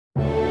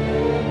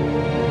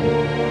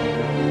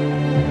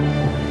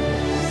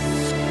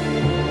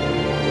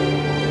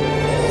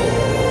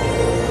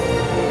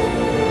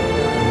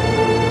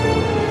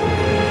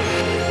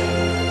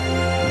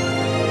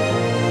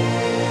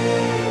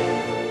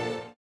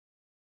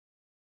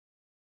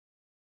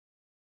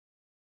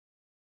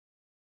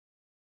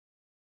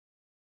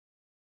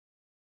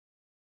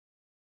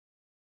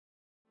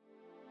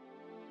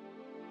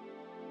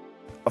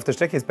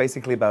Afterstrecke is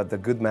basically about the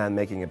good man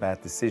making a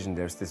bad decision.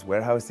 There's this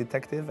warehouse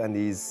detective and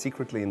he's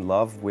secretly in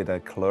love with a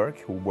clerk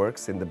who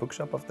works in the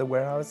bookshop of the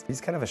warehouse.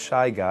 He's kind of a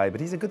shy guy, but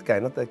he's a good guy,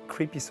 not the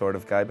creepy sort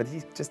of guy, but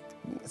he just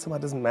somehow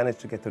doesn't manage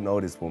to get to know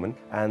this woman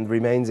and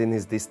remains in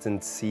his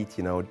distant seat,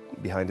 you know,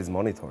 behind his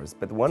monitors.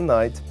 But one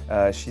night,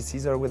 she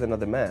sees her with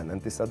another man,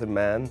 and this other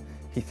man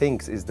he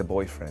thinks is the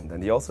boyfriend.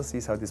 And he also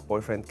sees how this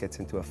boyfriend gets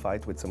into a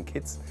fight with some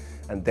kids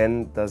and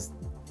then does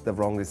the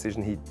wrong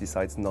decision. He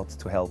decides not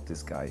to help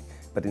this guy,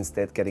 but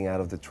instead getting out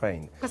of the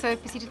train. So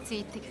etwas in der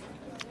Zeitung.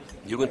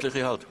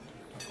 Jugendliche halt.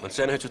 Wenn es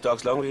denen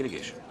heutzutage langweilig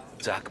ist.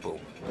 Zack, boom.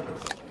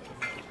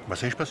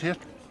 Was ist passiert?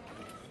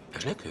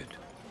 Hast du nicht gehört?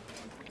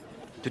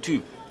 Der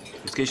Typ,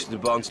 das gestern der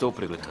Bahn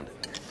stopprügelt haben.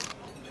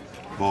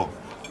 Wo?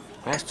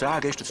 Weißt du,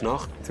 gestern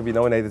Nacht. To be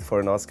nominated for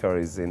an Oscar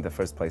is in the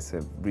first place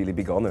a really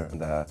big honor.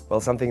 And, well,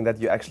 something that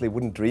you actually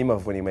wouldn't dream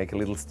of when you make a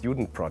little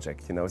student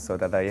project, you know, so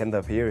that I end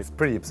up here is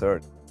pretty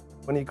absurd.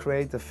 When you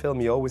create a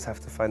film, you always have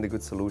to find a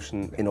good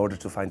solution in order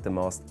to find the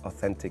most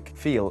authentic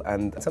feel.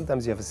 And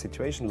sometimes you have a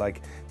situation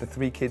like the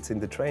three kids in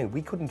the train.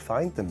 We couldn't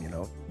find them, you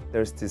know.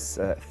 There's this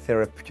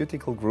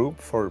therapeutical group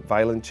for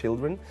violent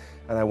children,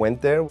 and I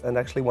went there, and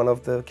actually one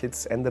of the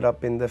kids ended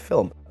up in the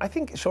film. I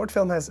think short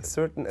film has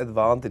certain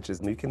advantages.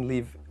 You can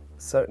leave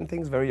certain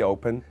things very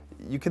open.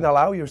 You can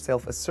allow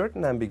yourself a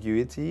certain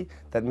ambiguity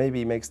that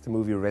maybe makes the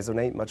movie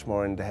resonate much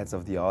more in the heads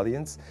of the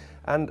audience.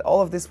 And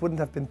all of this wouldn't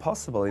have been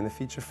possible in a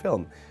feature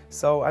film.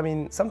 So, I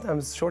mean,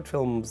 sometimes short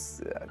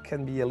films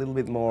can be a little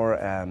bit more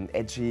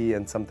edgy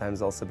and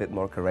sometimes also a bit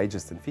more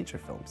courageous than feature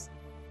films.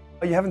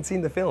 Oh, you haven't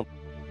seen the film?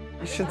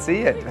 You should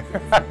see it.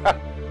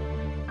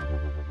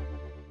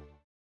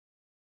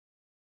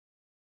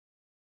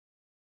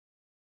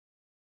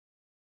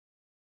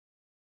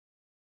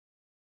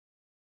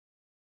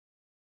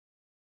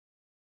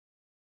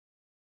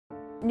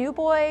 New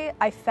Boy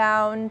I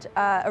found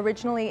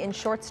originally in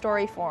short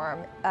story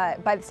form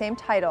by the same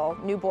title,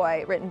 New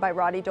Boy, written by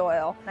Roddy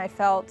Doyle. I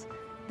felt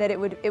that it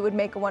would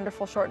make a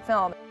wonderful short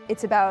film.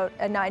 It's about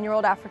a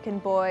 9-year-old African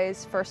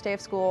boy's first day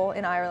of school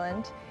in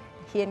Ireland.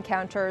 He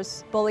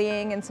encounters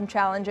bullying and some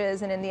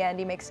challenges, and in the end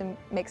he makes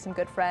some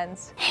good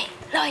friends. Hey,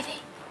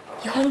 Lloydie,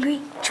 you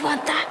hungry? Do you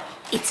want that?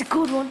 It's a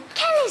good one.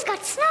 Kelly's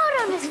got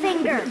snot on his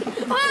finger.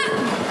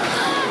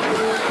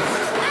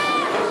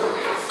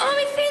 Oh,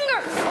 my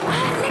finger!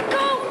 Let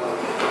go!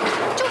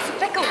 Joseph,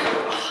 let go!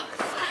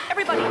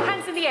 Everybody,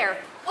 hands in the air.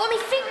 Oh, my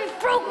finger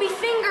broke me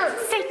finger.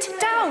 Sit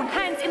down,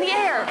 hands in the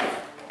air.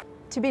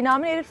 To be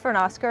nominated for an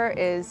Oscar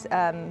is,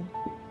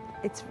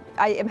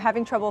 I am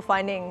having trouble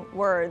finding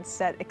words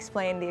that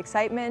explain the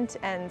excitement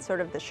and sort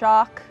of the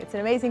shock. It's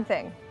an amazing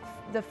thing.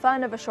 The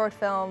fun of a short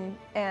film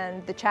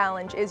and the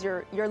challenge is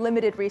your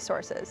limited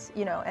resources,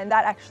 you know, and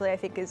that actually I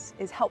think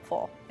is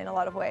helpful in a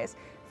lot of ways.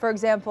 For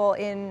example,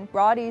 in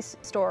Roddy's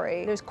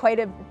story, there's quite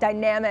a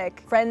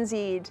dynamic,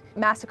 frenzied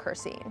massacre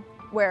scene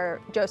where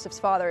Joseph's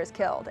father is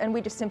killed. And we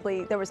just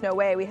simply, there was no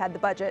way we had the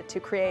budget to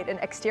create an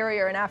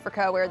exterior in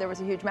Africa where there was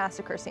a huge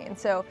massacre scene.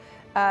 So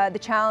the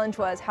challenge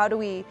was, how do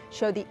we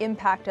show the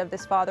impact of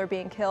this father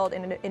being killed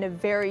in a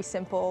very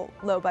simple,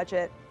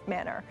 low-budget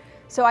manner?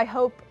 So I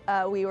hope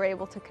we were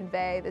able to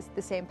convey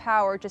the same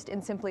power just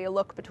in simply a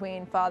look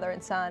between father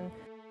and son.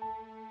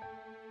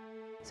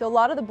 So a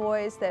lot of the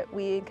boys that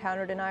we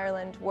encountered in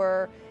Ireland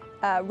were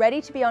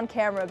ready to be on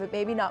camera, but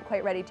maybe not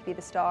quite ready to be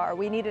the star.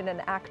 We needed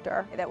an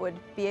actor that would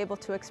be able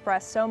to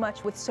express so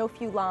much with so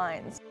few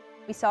lines.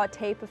 We saw a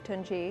tape of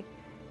Tunji,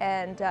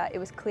 and it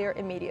was clear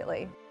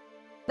immediately.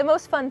 The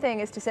most fun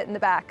thing is to sit in the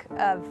back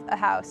of a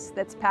house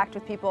that's packed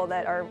with people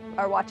that are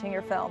watching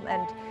your film,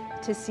 and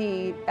to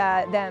see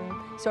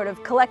them sort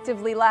of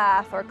collectively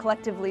laugh or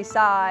collectively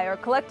sigh or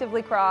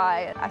collectively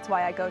cry. That's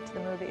why I go to the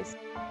movies.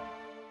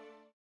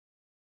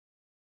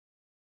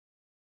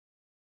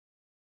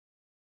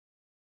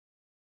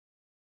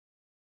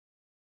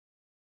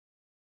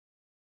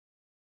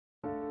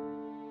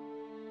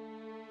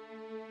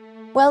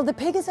 Well, The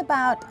Pig is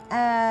about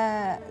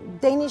a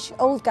Danish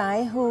old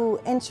guy who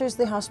enters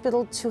the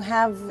hospital to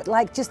have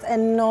like just a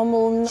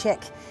normal check.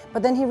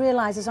 But then he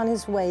realizes on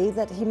his way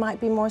that he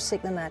might be more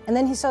sick than that. And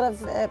then he sort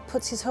of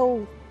puts his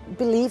whole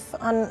belief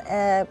on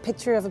a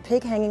picture of a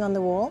pig hanging on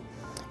the wall.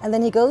 And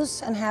then he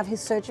goes and have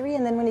his surgery,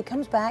 and then when he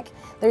comes back,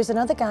 there's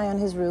another guy on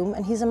his room,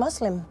 and he's a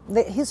Muslim.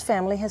 His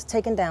family has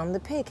taken down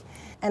the pig.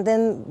 And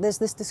then there's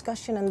this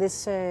discussion and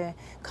this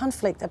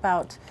conflict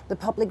about the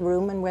public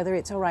room and whether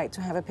it's all right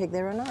to have a pig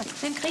there or not.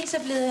 Den gris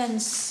blevet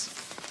hans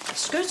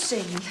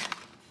skytsengel.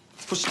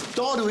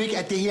 Forstår du ikke,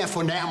 at det her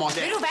fornærmer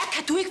dig? Ved du hvad,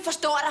 kan du ikke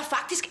forstå, at der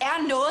faktisk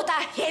er noget, der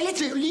er helligt?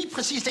 Det er jo lige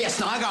præcis det, jeg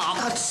snakker om.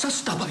 Godt, så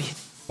stopper vi.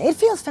 It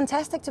feels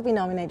fantastic to be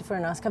nominated for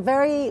an Oscar.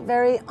 Very,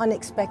 very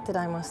unexpected,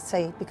 I must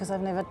say, because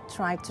I've never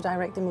tried to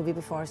direct a movie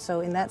before.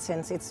 So in that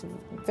sense, it's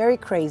very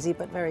crazy,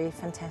 but very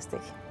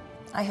fantastic.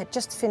 I had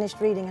just finished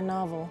reading a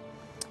novel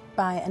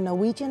by a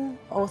Norwegian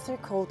author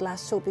called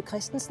Lars Saabye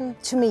Christensen.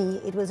 To me,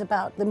 it was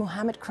about the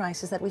Mohammed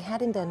crisis that we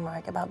had in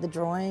Denmark, about the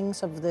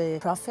drawings of the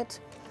prophet.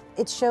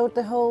 It showed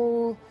the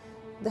whole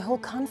the whole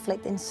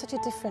conflict in such a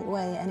different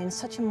way and in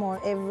such a more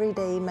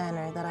everyday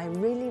manner that I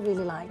really,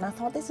 really like. And I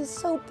thought, this is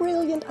so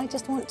brilliant, I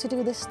just want to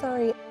do this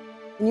story.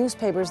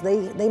 Newspapers,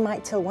 they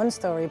might tell one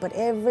story, but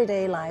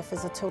everyday life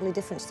is a totally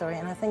different story,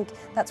 and I think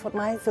that's what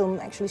my film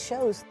actually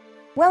shows.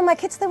 Well, my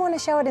kids, they want to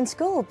show it in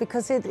school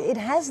because it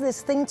has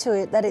this thing to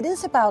it that it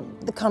is about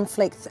the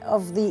conflict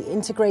of the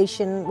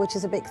integration, which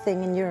is a big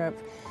thing in Europe.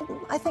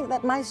 I think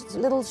that my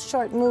little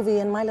short movie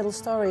and my little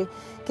story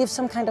gives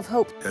some kind of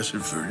hope. Ja,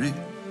 selvfølgelig.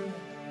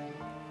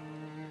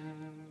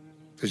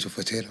 Hvis du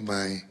fortæller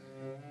mig,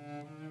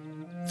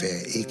 hvad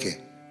jeg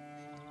ikke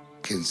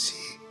kan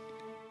sige.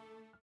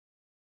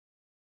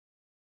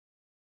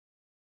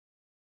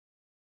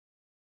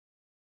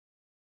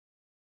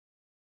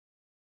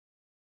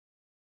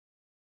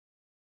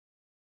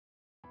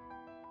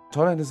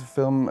 Toyland is a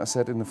film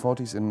set in the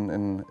 40s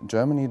in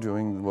Germany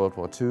during World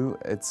War II.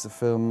 It's a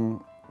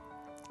film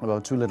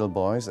about two little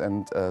boys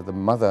and the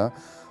mother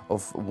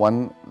of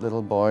one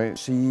little boy.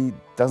 She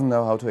doesn't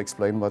know how to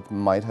explain what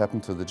might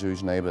happen to the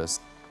Jewish neighbors.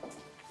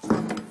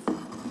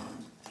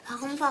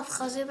 Warum war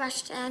Frau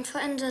Silberstein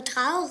vorhin so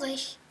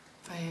traurig?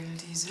 Weil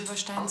die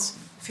Silbersteins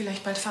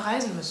vielleicht bald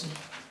verreisen müssen.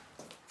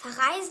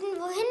 Verreisen?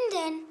 Wohin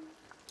denn?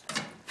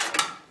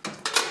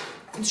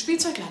 Ins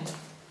Spielzeugland.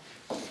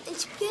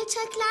 Ins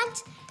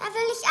Spielzeugland? Da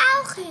will ich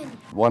auch hin.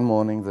 One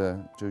morning the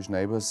Jewish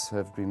neighbors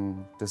have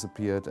been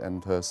disappeared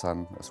and her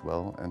son as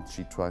well, and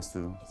she tries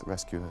to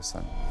rescue her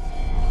son.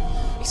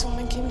 Ich suche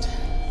mein Kind.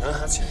 Ja,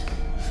 Herzchen.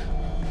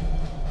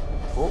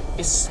 Wo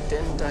ist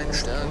denn dein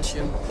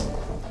Sternchen?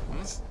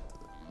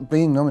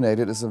 Being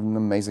nominated is an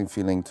amazing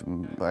feeling.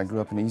 I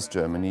grew up in East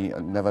Germany, I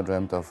never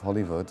dreamt of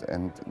Hollywood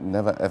and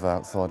never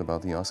ever thought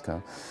about the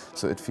Oscar.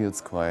 So it feels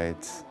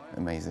quite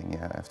amazing,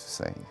 yeah, I have to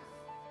say.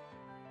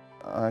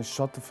 I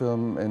shot the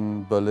film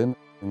in Berlin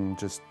in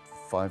just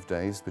 5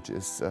 days, which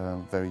is a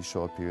very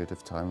short period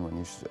of time when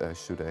you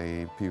shoot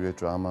a period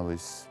drama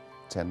with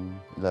 10,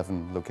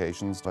 11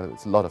 locations, but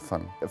it's a lot of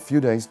fun. A few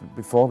days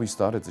before we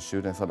started the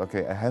shoot, I thought,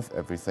 okay, I have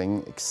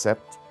everything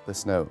except the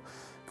snow,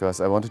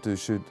 because I wanted to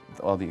shoot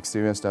all the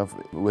exterior stuff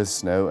with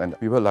snow, and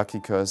we were lucky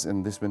because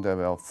in this winter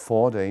there were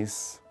 4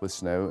 days with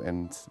snow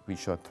and we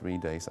shot 3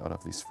 days out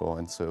of these 4,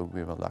 and so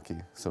we were lucky.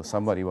 So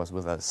somebody was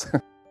with us.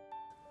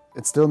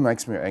 It still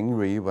makes me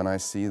angry when I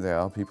see there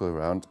are people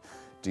around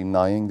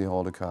denying the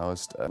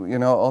Holocaust. You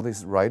know, all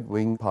these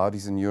right-wing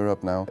parties in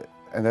Europe now,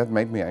 and that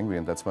made me angry,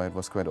 and that's why it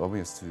was quite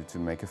obvious to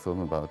make a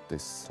film about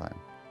this time.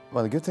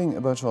 Well, the good thing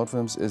about short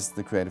films is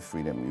the creative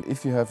freedom.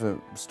 If you have a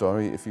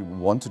story, if you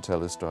want to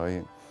tell a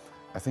story,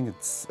 I think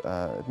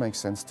it makes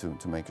sense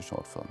to make a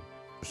short film.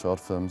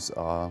 Short films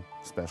are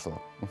special.